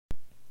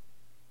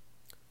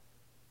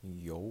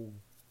Yo,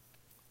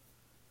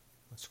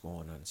 what's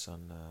going on,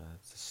 son?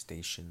 The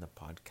station, the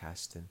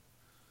podcasting.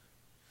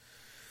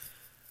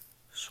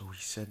 So we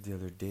said the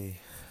other day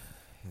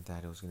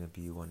that it was gonna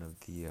be one of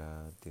the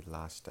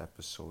last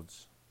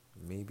episodes.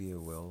 Maybe it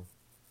will,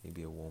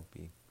 maybe it won't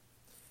be.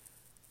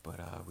 But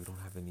we don't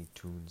have any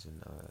tunes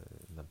in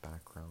the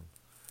background.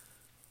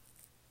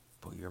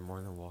 But you're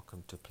more than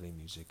welcome to play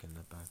music in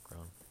the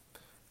background.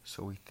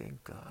 So we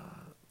think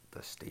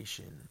the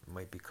station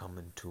might be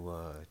coming to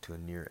a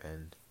near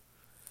end.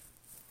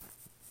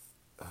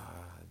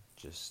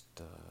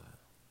 Just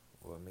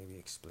well, maybe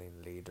explain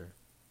later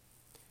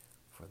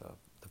for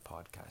the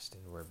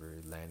podcasting wherever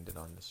we landed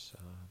on the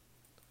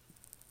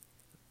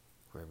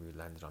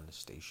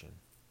station.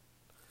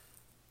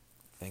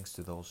 Thanks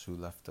to those who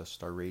left a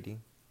star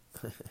rating.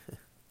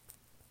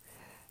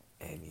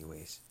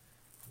 Anyways,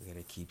 we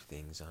gotta keep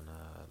things on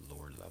a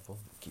lower level,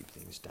 keep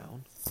things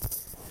down.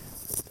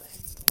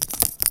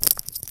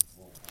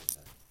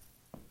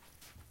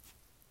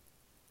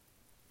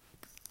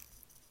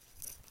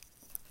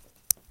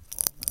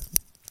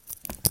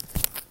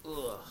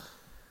 Ugh.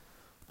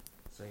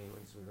 So,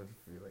 anyways, we don't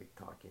feel like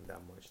talking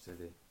that much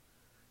today.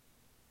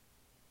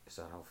 Is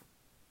that how?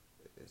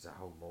 Is that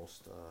how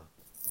most?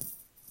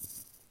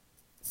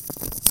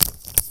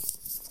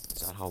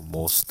 Is that how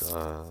most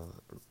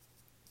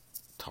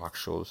talk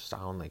shows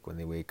sound like when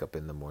they wake up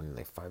in the morning,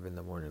 like 5 in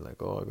the morning,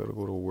 like, oh, I gotta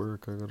go to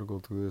work, I gotta go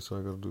do this,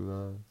 I gotta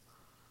do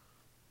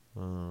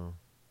that.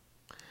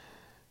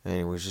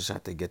 Anyways, just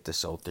have to get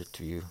this out there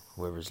to you,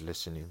 whoever's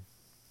listening.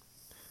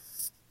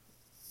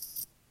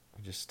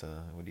 Just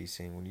what are you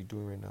saying? What are you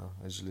doing right now?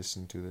 As you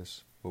listen to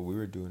this, what we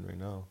were doing right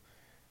now.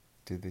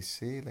 Did they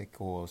say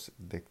like, oh,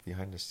 like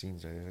behind the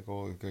scenes, right? Like,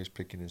 oh, the guy's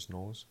picking his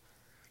nose.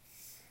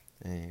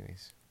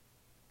 Anyways,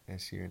 I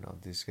see right now.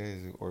 This guy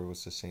is, or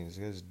what's the saying? This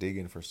guy's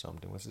digging for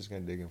something. What's this guy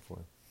digging for?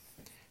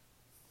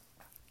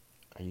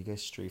 Are you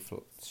guys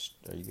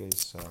Are you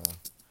guys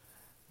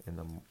in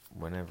the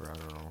whenever? I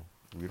don't know.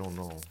 We don't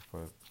know.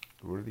 But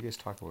what do you guys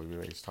talk about?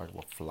 You guys talk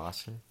about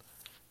flossing.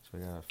 So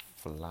we got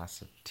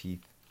floss of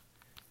teeth.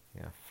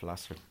 Yeah,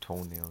 floss your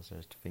toenails.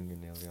 There's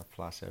fingernails. Yeah,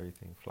 floss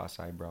everything. Floss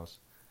eyebrows.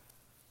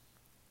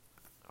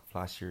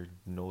 Floss your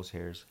nose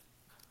hairs.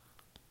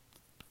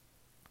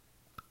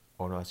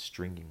 Oh no, it's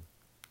stringing.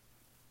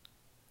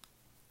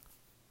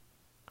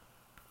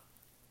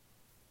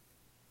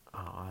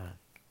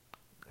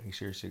 You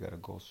seriously gotta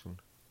go soon.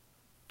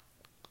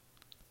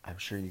 I'm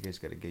sure you guys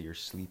gotta get your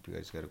sleep. You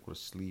guys gotta go to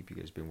sleep. You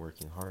guys been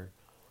working hard.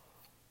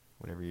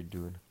 Whatever you're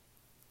doing.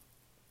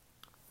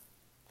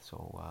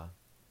 So,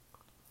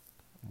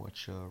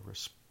 much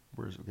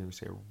we're gonna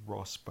say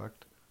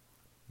respect.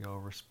 Y'all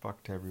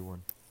respect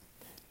everyone.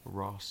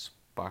 Ross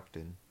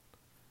Stockton.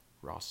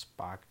 Ross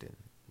Stockton.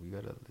 We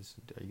gotta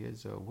listen to. Are you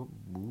guys? What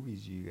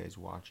movies are you guys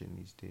watching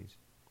these days?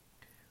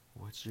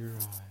 What's your?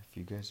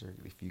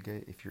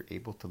 If you're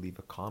able to leave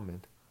a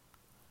comment,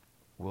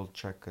 we'll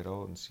check it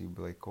out and see.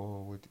 Like,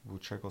 oh, we'll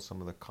check out some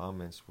of the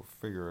comments. We'll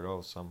figure it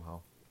out somehow.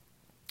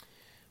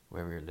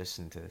 Wherever you're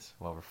listening to this,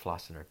 while we're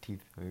flossing our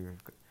teeth, maybe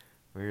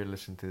you're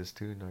listening to this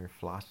too. Now you're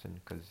flossing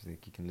because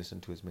like, you can listen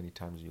to as many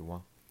times as you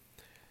want.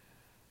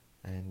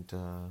 And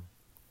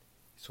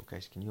so,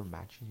 guys, can you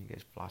imagine you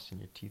guys flossing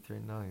your teeth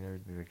right now?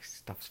 Like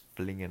stuff's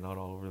flinging out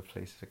all over the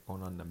place. It's like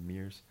going on the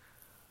mirrors,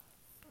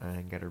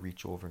 and gotta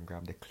reach over and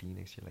grab the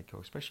Kleenex. You're like, oh,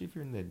 especially if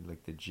you're in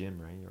the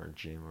gym, right, or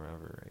gym, or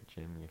whatever, right?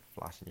 Gym, you're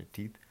flossing your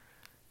teeth.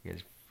 You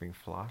guys bring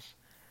floss.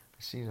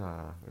 I see. We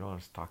don't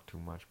want to talk too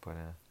much, but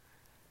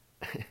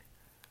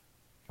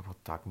we'll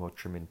talk about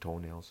trimming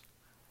toenails.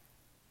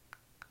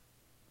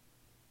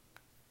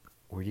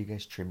 Where do you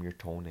guys trim your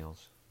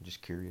toenails? I'm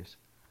just curious.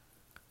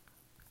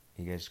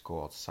 You guys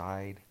go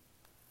outside,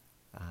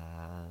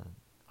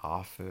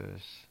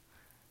 office,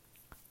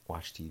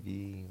 watch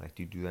TV. Like,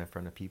 do you do that in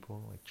front of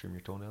people? Like, trim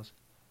your toenails?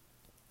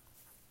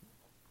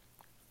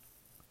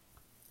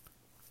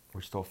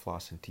 We're still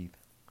flossing teeth.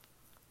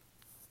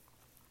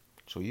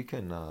 So you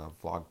can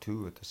vlog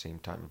too at the same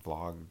time.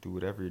 Vlog, do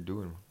whatever you're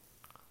doing.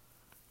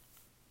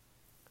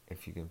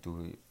 If you can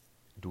do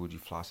what you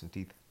flossing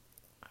teeth.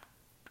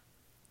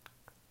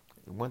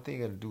 One thing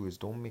you gotta do is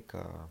don't make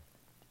Well,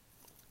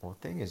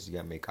 the thing is, you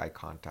gotta make eye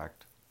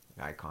contact.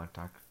 Eye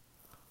contact.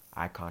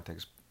 Eye contact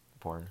is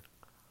important.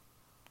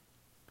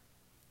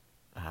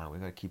 We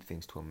gotta keep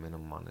things to a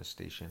minimum on this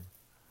station.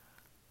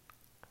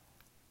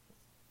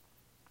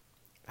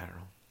 I don't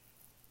know.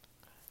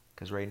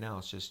 Because right now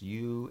it's just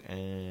you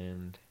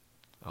and...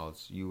 Oh,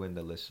 it's you and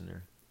the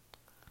listener.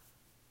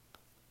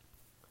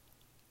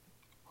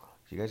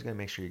 So you guys gotta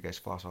make sure you guys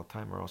floss all the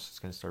time, or else it's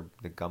gonna start...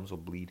 The gums will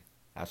bleed.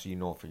 That's what you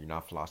know if you're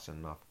not flossing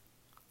enough.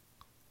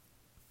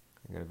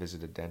 You gotta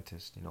visit a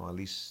dentist. You know, at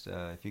least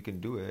if you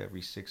can do it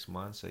every 6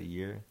 months, a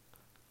year,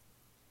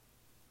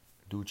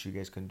 do what you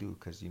guys can do.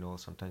 Because, you know,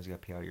 sometimes you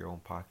gotta pay out of your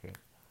own pocket.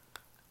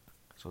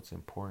 So it's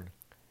important.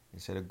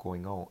 Instead of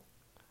going out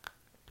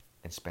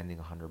and spending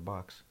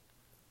 $100,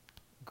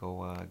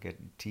 go get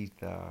your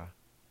teeth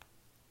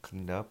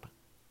cleaned up.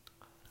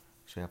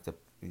 So you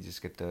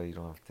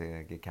don't have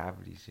to get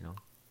cavities, you know.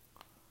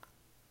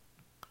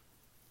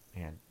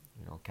 And,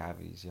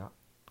 cavities, yeah.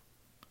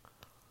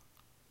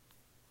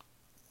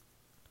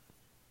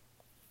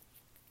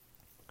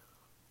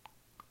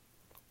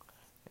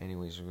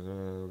 Anyways,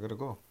 we're gonna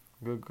go.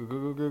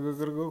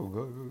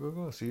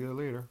 Go. See you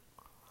later.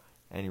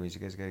 Anyways,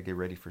 you guys gotta get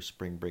ready for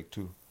spring break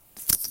too.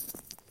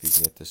 If you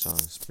can get this on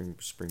spring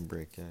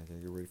break, yeah,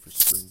 gotta get ready for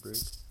spring break.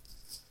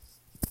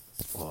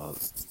 Well,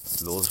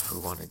 those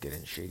who want to get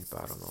in shape,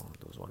 I don't know.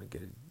 Those want to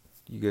get it.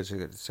 You guys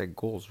set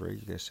goals, right?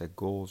 You guys set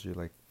goals. You're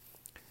like,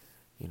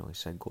 you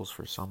set goals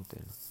for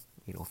something.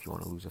 If you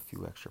want to lose a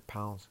few extra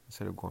pounds,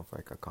 instead of going for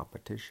like a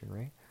competition,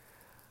 right?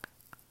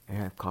 And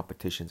have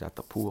competitions at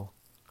the pool.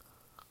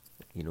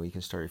 You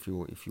can start if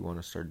you want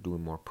to start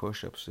doing more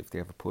push-ups. If they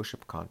have a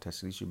push-up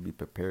contest, at least you'll be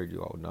prepared.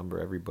 You outnumber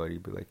everybody.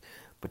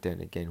 But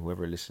then again,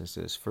 whoever listens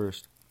to this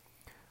first,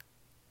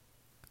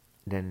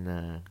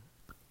 then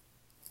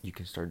you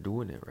can start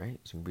doing it, right?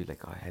 So you can be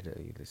like ahead of,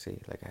 let's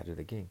say, like ahead of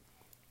the game,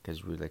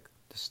 because we're like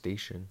the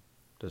station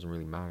doesn't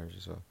really matter.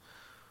 Just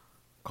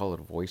call it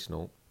a voice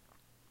note,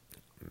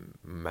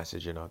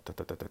 message in a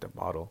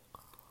bottle,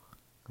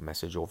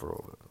 message over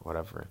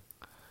whatever.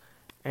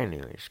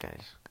 Anyways,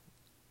 guys,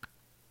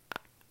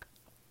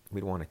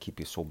 we don't want to keep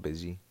you so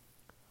busy.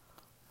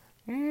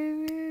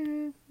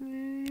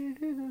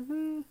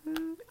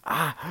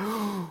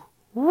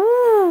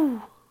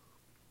 Woo!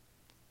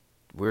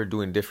 We're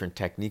doing different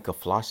technique of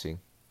flossing.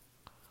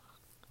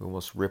 We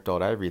almost ripped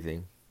out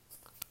everything.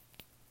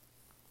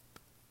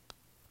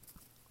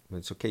 But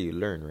it's okay, you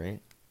learn, right?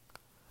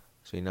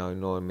 So you know I'm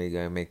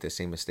gonna make the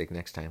same mistake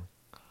next time.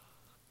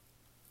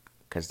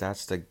 Cause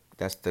that's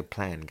the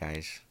plan,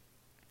 guys.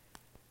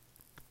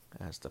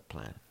 That's the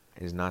plan.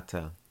 Is not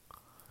to.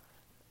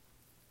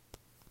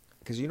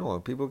 Cause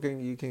people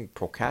can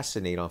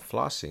procrastinate on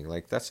flossing.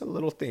 Like that's a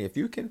little thing. If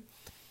you can.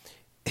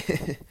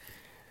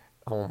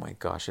 Oh my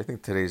gosh! I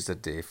think today's the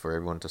day for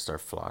everyone to start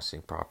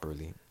flossing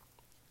properly.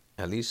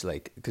 At least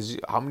because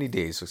how many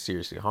days? So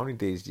seriously, how many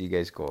days do you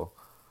guys go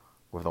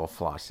without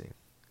flossing?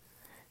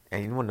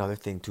 And another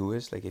thing too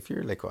is if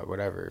you're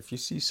whatever, if you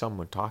see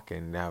someone talking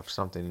and have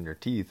something in their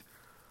teeth,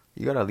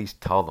 you gotta at least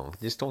tell them.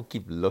 Just don't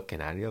keep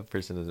looking at it. The other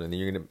person is, and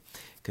you're gonna,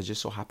 because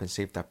just so happens,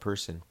 say if that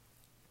person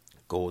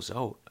goes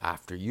out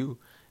after you,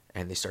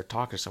 and they start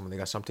talking to someone, they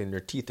got something in their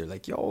teeth. They're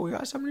like, "Yo, you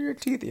got something in your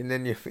teeth," and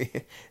then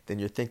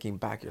you're thinking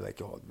back. You're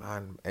like, "Oh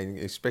man," and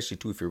especially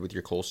too if you're with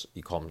your close,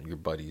 you call them your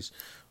buddies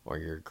or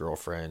your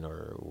girlfriend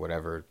or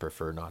whatever.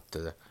 Prefer not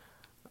to.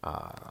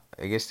 I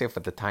guess safe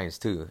at the times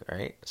too,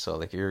 right?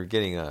 So you're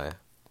getting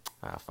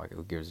fuck it,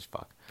 who gives a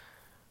fuck?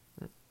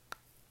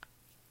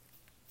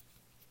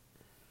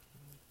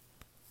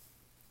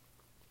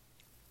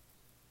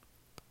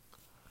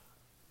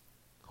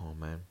 Oh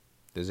man,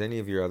 does any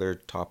of your other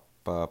top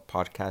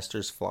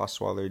podcasters floss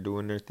while they're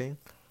doing their thing?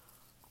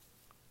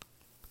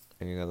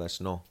 And you gotta let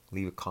us know.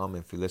 Leave a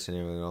comment if you listen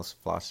to anyone else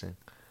flossing.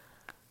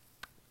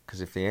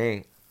 Cause if they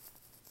ain't,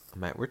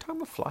 man, we're talking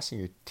about flossing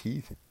your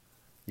teeth.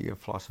 You can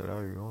floss it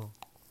out,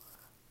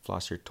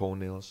 floss your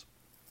toenails.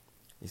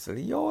 He said,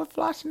 "Yo, I'm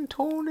flossing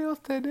toenails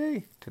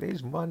today.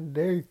 Today's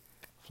Monday.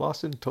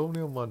 Flossing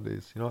toenail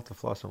Mondays. You don't have to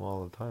floss them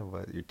all the time,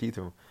 but your teeth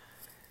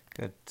got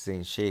to stay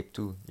in shape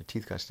too. Your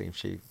teeth got to stay in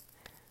shape.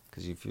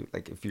 Because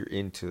if you're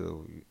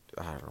into,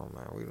 I don't know,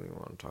 man. We don't even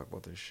want to talk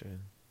about this shit.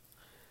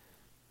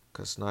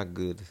 Because it's not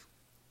good.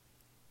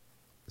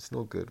 It's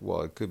no good.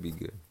 Well, it could be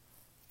good.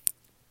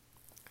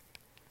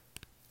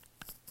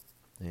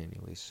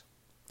 Anyways.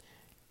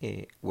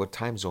 Hey, what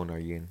time zone are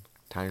you in?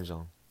 Time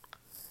zone.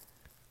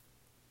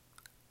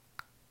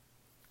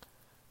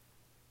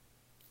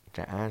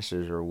 The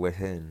answers are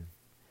within.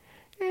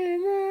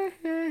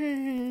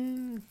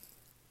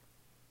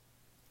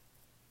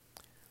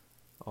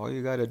 All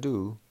you gotta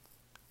do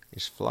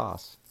is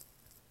floss.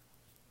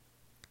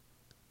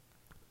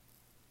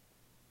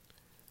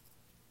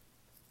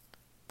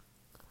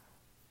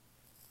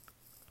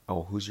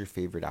 Oh, who's your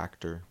favorite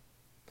actor?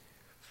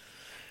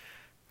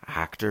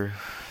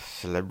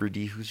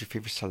 Celebrity? Who's your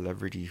favorite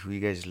celebrity? Who you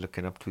guys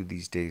looking up to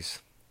these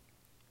days?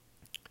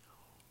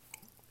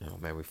 Oh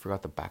man, we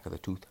forgot the back of the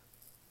tooth.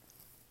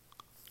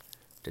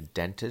 The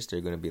dentist,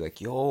 they're gonna be like,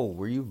 "Yo,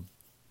 where you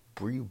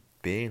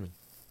been?"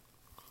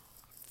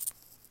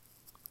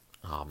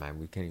 Oh man,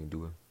 we can't even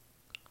do it.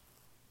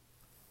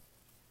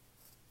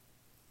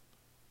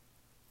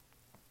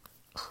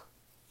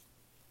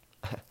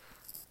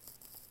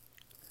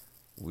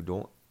 We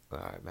don't.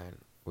 Man,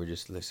 we're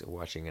just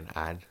watching an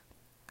ad.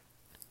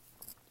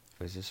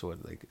 Is this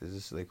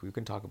we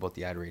can talk about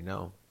the ad right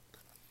now?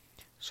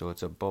 So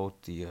it's about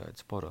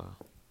it's about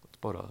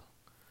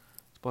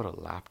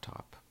a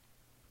laptop,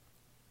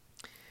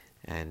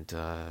 and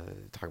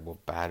talk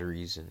about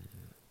batteries and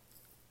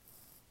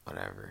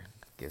whatever.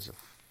 Gives a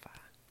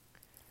fuck.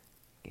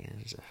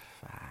 Gives a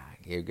fuck.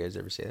 You guys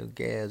ever say that?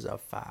 Gives a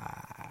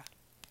fuck.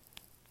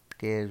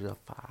 Gives a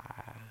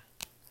fuck.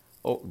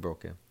 Oh,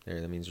 broke it. There,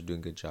 that means we're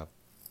doing a good job.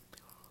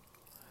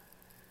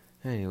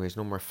 Anyways,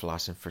 no more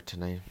flossing for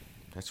tonight.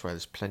 That's why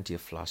there's plenty of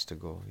floss to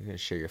go. You're gonna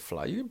share your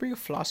floss. You can bring a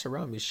floss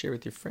around. You share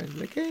with your friends.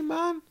 Like, hey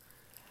man,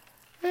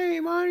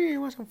 Hey, Marty,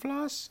 you want some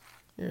floss?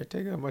 Here,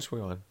 take how much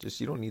we want. Just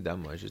you don't need that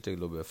much. Just take a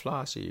little bit of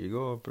floss. Here you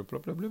go. Blah blah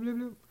blah blah blah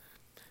blah.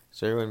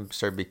 So everyone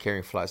start be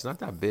carrying floss. It's not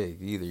that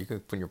big either. You can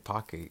put in your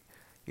pocket.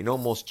 You know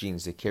most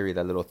jeans they carry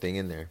that little thing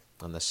in there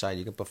on the side.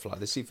 You can put floss.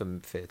 Let's see if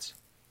it fits.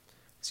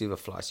 See if it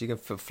floss. You can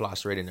fit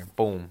floss right in there.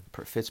 Boom.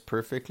 Fits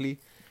perfectly.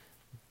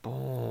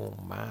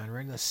 Boom, man.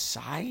 Right in the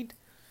side.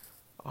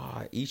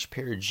 Each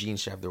pair of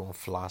jeans should have their own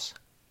floss.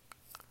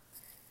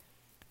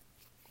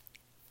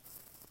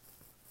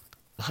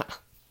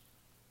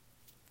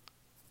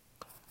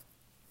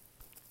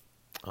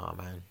 Oh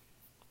man.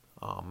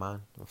 Oh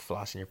man.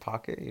 Floss in your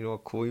pocket. You know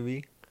what cool you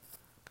be?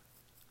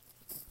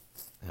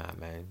 Ah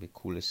man, be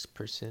coolest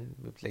person.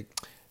 Like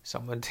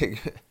someone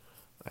take.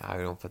 I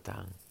don't put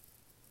down.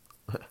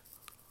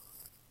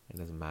 It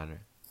doesn't matter.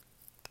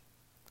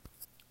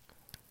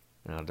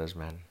 No, it does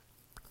matter.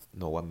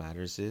 No, what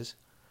matters is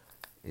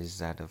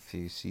that if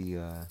you see,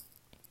 it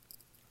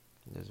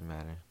doesn't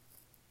matter.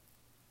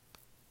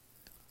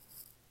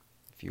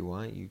 If you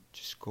want, you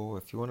just go.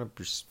 If you want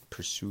to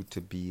pursue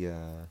to be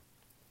an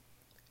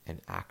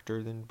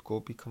actor, then go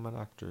become an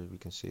actor. We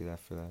can say that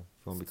for that.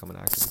 If you want to become an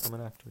actor, become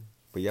an actor.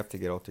 But you have to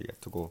get out there. You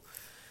have to go.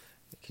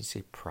 You can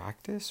say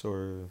practice,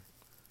 or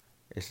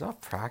it's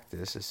not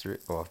practice. It's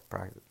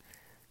practice.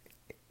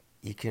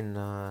 You can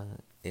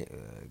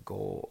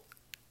go.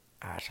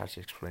 How to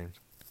explain?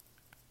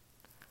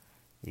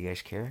 You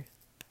guys care?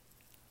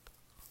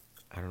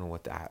 I don't know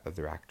what the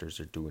other actors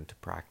are doing to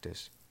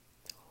practice.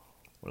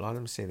 Well, a lot of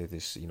them say that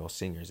this,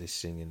 singers, they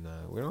sing in.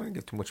 We don't want to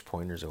give too much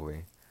pointers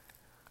away.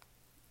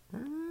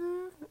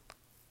 Man,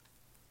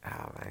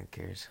 who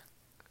cares?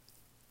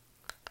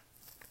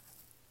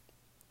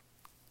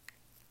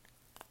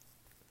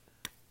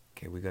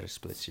 Okay, we got to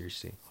split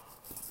seriously.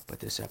 But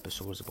this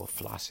episode was about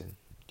flossing.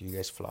 Do you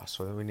guys floss?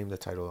 So let me name the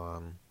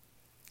title.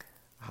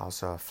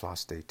 How's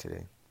floss day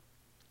today?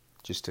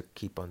 Just to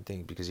keep on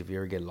thinking, because if you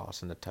ever get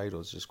lost in the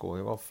titles, just go,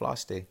 oh,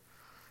 floss day.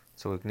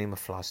 So we can name a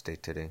floss day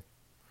today.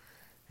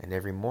 And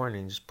every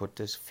morning, just put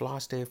this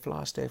floss day,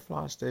 floss day,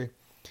 floss day.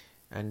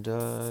 And,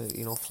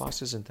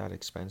 floss isn't that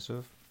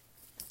expensive.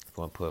 If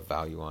you want to put a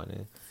value on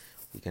it,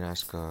 you can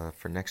ask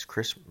for next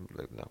Christmas.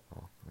 No,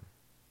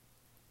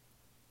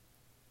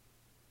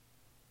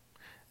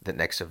 the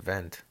next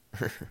event.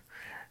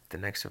 The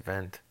next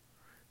event.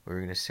 We're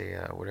going to say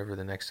whatever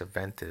the next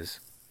event is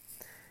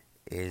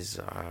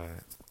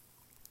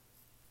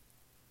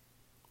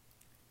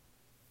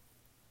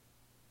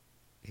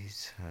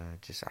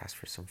just ask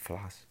for some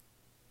floss.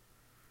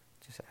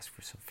 Just ask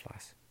for some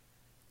floss.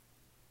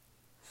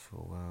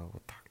 So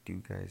we'll talk to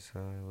you guys.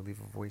 We'll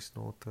leave a voice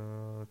note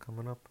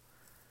coming up.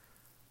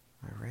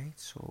 All right.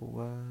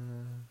 So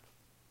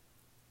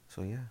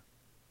yeah.